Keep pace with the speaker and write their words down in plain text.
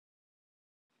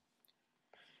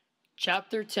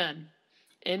Chapter 10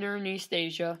 Inner and East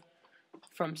Asia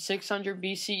from 600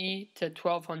 BCE to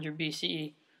 1200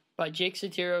 BCE by Jake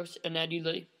Sotiros and Eddie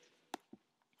Lee.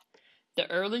 The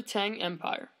early Tang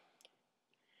Empire.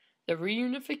 The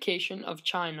reunification of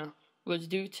China was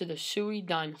due to the Sui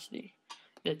dynasty.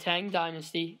 The Tang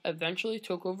dynasty eventually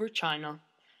took over China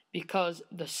because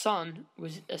the son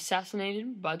was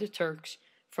assassinated by the Turks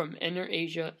from Inner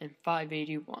Asia in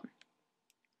 581.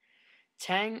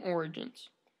 Tang origins.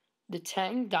 The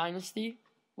Tang dynasty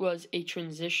was a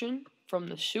transition from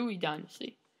the Sui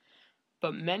dynasty,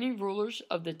 but many rulers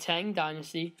of the Tang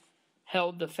dynasty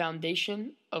held the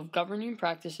foundation of governing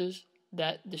practices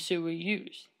that the Sui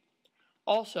used.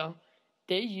 Also,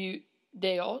 they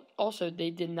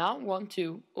did not want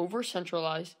to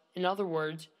over-centralize, in other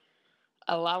words,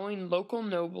 allowing local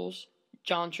nobles,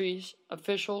 gentries,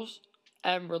 officials,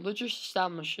 and religious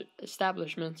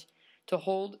establishments to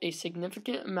hold a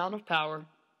significant amount of power.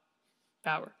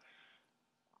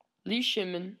 Li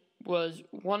Shimin was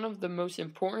one of the most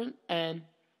important and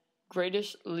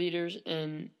greatest leaders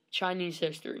in Chinese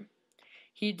history.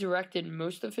 He directed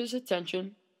most of his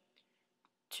attention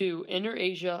to Inner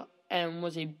Asia and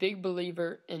was a big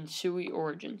believer in Sui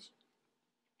origins.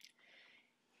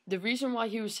 The reason why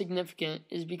he was significant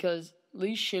is because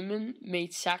Li Shimin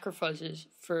made sacrifices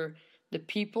for the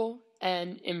people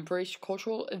and embraced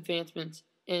cultural advancements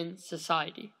in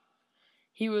society.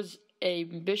 He was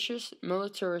an ambitious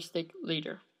militaristic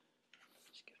leader.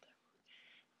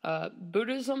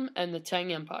 Buddhism and the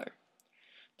Tang Empire.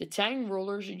 The Tang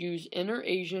rulers used Inner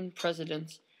Asian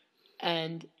precedents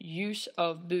and use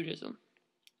of Buddhism.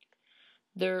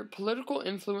 Their political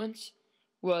influence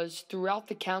was throughout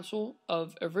the council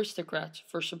of aristocrats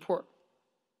for support.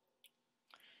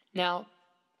 Now,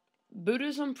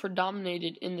 Buddhism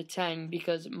predominated in the Tang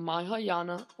because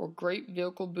Mahayana, or Great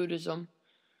Vehicle Buddhism,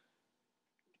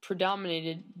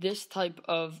 predominated. This type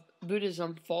of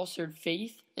Buddhism fostered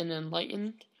faith in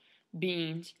enlightened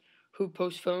beings who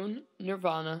postpone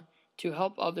nirvana to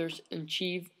help others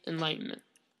achieve enlightenment.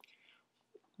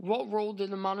 What role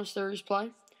did the monasteries play?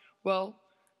 Well,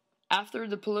 after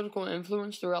the political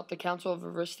influence throughout the Council of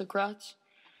Aristocrats,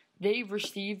 they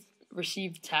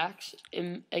received tax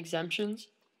exemptions,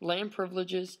 land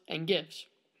privileges, and gifts.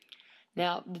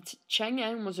 Now, the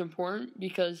Chang'an was important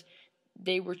because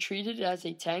they were treated as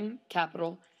a Tang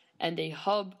capital and a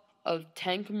hub of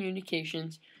Tang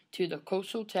communications to the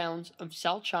coastal towns of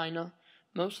South China,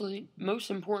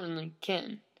 most importantly,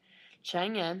 Canton.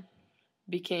 Chang'an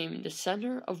became the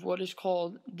center of what is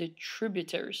called the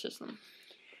tributary system,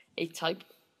 a type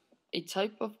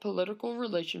of political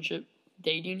relationship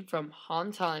dating from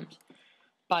Han times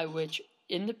by which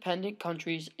independent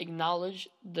countries acknowledged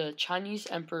the Chinese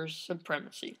emperor's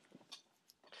supremacy.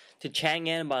 To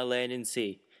Chang'an by land and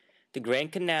sea. The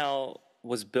Grand Canal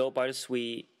was built by the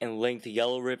Sui and linked the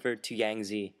Yellow River to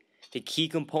Yangtze. The key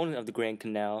component of the Grand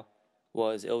Canal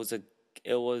was it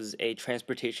was a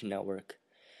transportation network.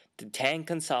 The Tang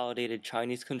consolidated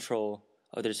Chinese control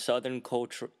of the southern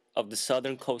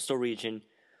coastal region,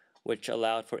 which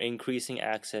allowed for increasing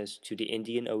access to the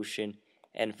Indian Ocean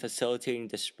and facilitating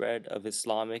the spread of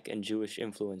Islamic and Jewish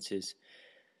influences.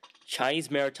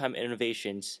 Chinese maritime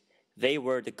innovations, they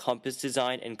were the compass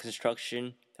design and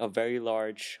construction of very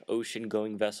large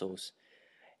ocean-going vessels.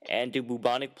 And the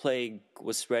bubonic plague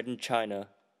was spread in China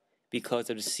because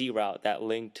of the sea route that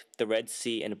linked the Red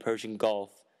Sea and the Persian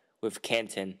Gulf with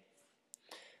Canton.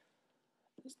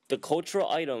 The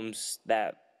cultural items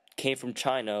that came from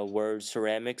China were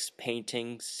ceramics,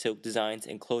 paintings, silk designs,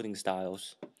 and clothing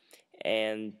styles.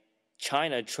 And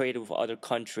China traded with other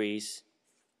countries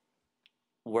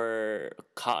were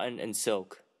cotton and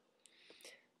silk.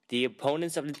 The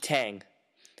opponents of the Tang,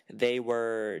 they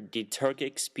were the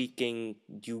Turkic-speaking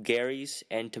Ugaris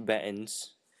and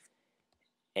Tibetans,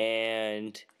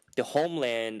 and the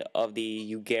homeland of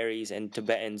the Ugaris and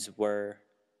Tibetans are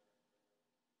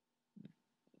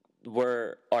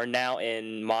now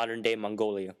in modern-day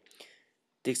Mongolia.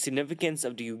 The significance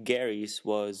of the Ugaris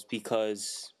was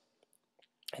because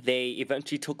they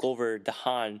eventually took over the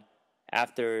Han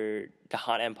after the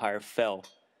Han Empire fell,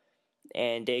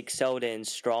 and they excelled in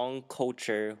strong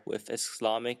culture with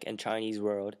Islamic and Chinese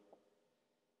world,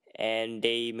 and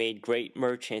they made great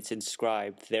merchants and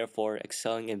scribes, therefore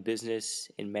excelling in business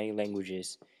in many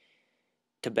languages.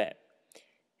 Tibet.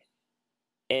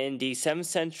 In the 7th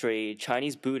century,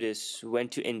 Chinese Buddhists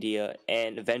went to India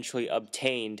and eventually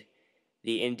obtained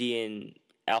the Indian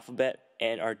alphabet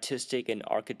and artistic and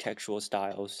architectural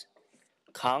styles.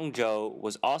 Kangzhou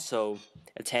was also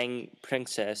a Tang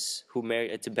princess who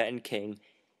married a Tibetan king,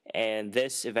 and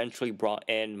this eventually brought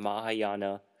in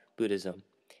Mahayana Buddhism.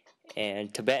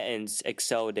 and Tibetans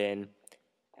excelled in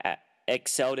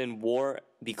war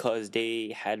because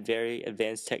they had very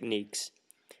advanced techniques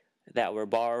that were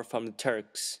borrowed from the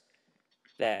Turks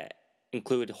that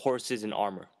included horses and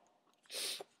armor.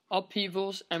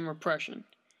 Upheavals and repression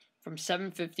from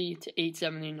 750 to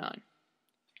 879.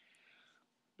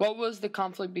 What was the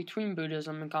conflict between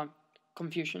Buddhism and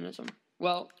Confucianism?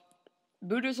 Well,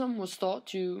 Buddhism was thought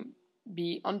to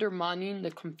be undermining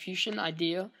the Confucian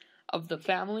idea of the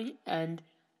family and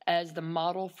as the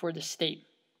model for the state.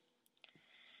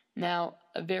 Now,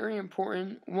 a very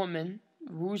important woman,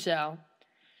 Wu Zhao,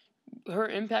 her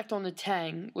impact on the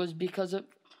Tang was because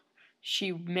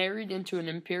she married into an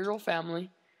imperial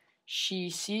family, she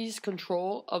seized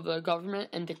control of the government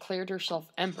and declared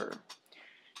herself emperor.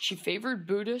 She favored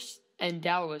Buddhists and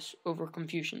Taoists over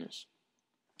Confucianists.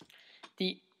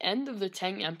 The end of the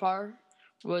Tang Empire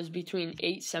was between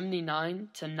 879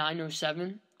 to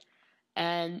 907,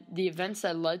 and the events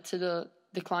that led to the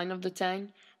decline of the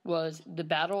Tang was the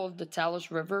Battle of the Talas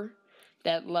River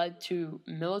that led to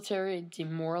military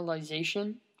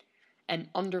demoralization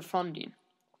and underfunding.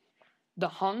 The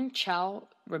Hung Chao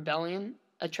Rebellion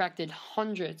attracted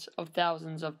hundreds of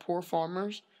thousands of poor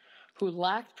farmers who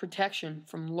lacked protection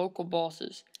from local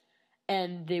bosses,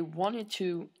 and they wanted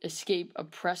to escape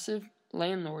oppressive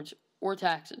landlords or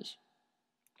taxes.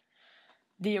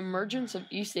 The emergence of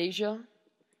East Asia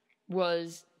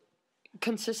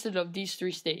consisted of these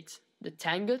three states: the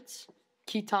Tanguts,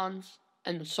 Khitans,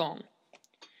 and the Song.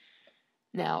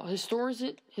 Now,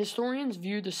 historians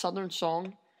view the Southern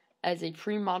Song as a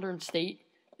pre-modern state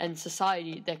and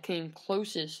society that came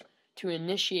closest to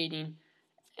initiating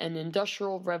an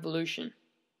industrial revolution.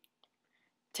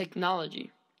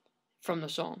 Technology from the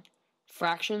Song: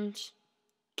 fractions,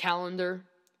 calendar,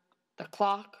 the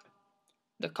clock,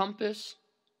 the compass,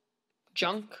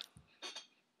 junk,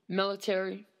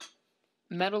 military,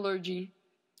 metallurgy,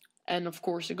 and of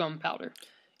course, a gunpowder.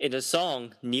 In the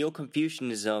Song,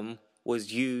 Neo-Confucianism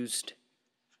was used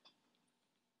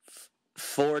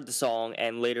for the Song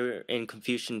and later in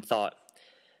Confucian thought.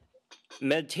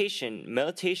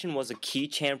 Meditation was a key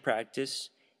Chan practice,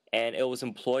 and it was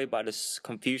employed by the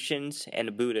Confucians and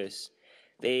the Buddhists.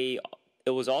 It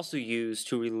was also used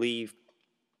to relieve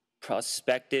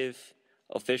prospective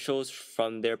officials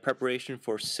from their preparation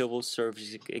for civil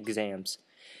service exams.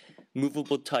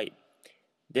 Movable type.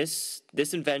 This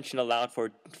invention allowed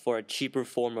for a cheaper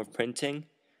form of printing.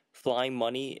 Flying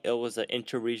money, it was an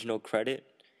interregional credit.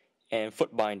 And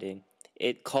foot binding.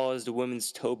 It caused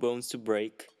women's toe bones to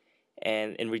break,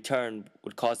 and in return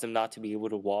would cause them not to be able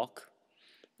to walk.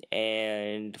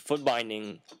 And foot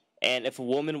binding, and if a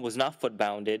woman was not foot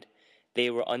bounded, they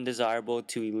were undesirable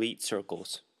to elite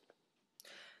circles.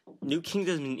 New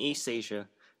kingdoms in East Asia.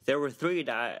 There were three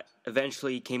that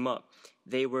eventually came up.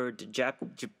 They were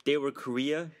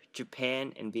Korea,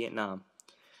 Japan, and Vietnam.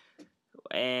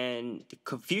 And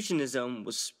Confucianism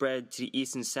was spread to the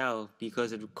east and south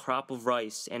because of the crop of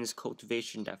rice and its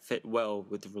cultivation that fit well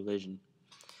with the religion.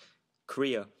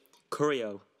 Korea.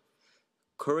 Koryo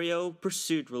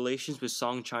pursued relations with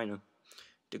Song China.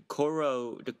 The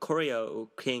Koryo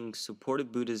king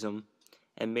supported Buddhism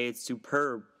and made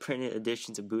superb printed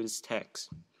editions of Buddhist texts.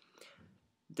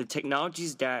 The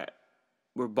technologies that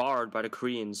were borrowed by the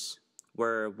Koreans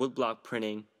were woodblock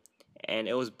printing, and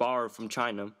it was borrowed from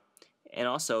China. And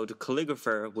also, the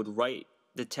calligrapher would write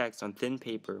the text on thin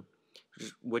paper,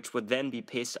 which would then be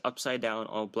pasted upside down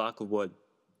on a block of wood.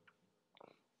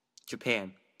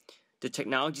 Japan. The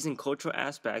technologies and cultural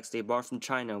aspects they borrowed from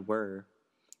China were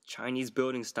Chinese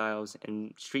building styles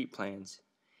and street plans.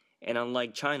 And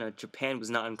unlike China, Japan was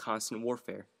not in constant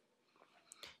warfare.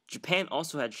 Japan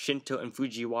also had Shinto and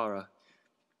Fujiwara.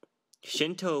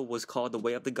 Shinto was called the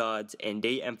way of the gods, and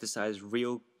they emphasized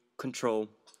real control.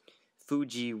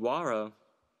 Fujiwara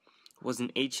was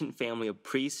an ancient family of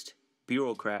priests,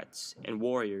 bureaucrats, and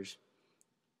warriors,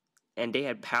 and they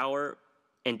had power,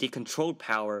 and they controlled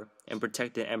power and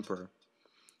protected the emperor.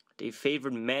 They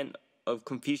favored men of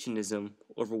Confucianism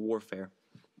over warfare.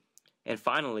 And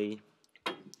finally,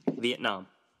 Vietnam.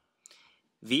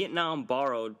 Vietnam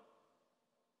borrowed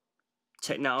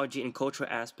technology and cultural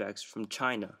aspects from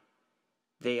China.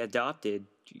 They adopted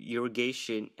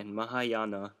Irrigation and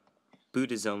Mahayana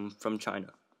Buddhism from China.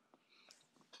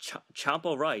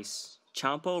 Champo rice.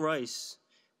 Champo rice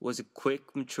was a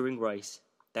quick maturing rice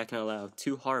that can allow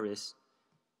 2 harvests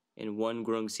in one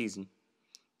growing season.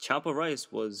 Champo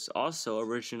rice was also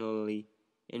originally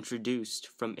introduced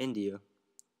from India,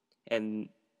 and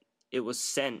it was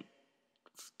sent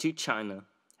to China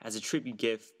as a tribute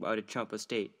gift by the Champa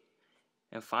state.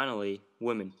 And finally,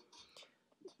 women.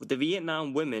 The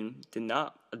Vietnam women did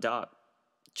not adopt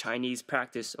Chinese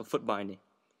practice of foot binding,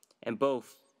 and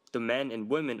both the men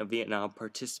and women of Vietnam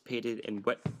participated in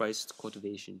wet rice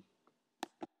cultivation.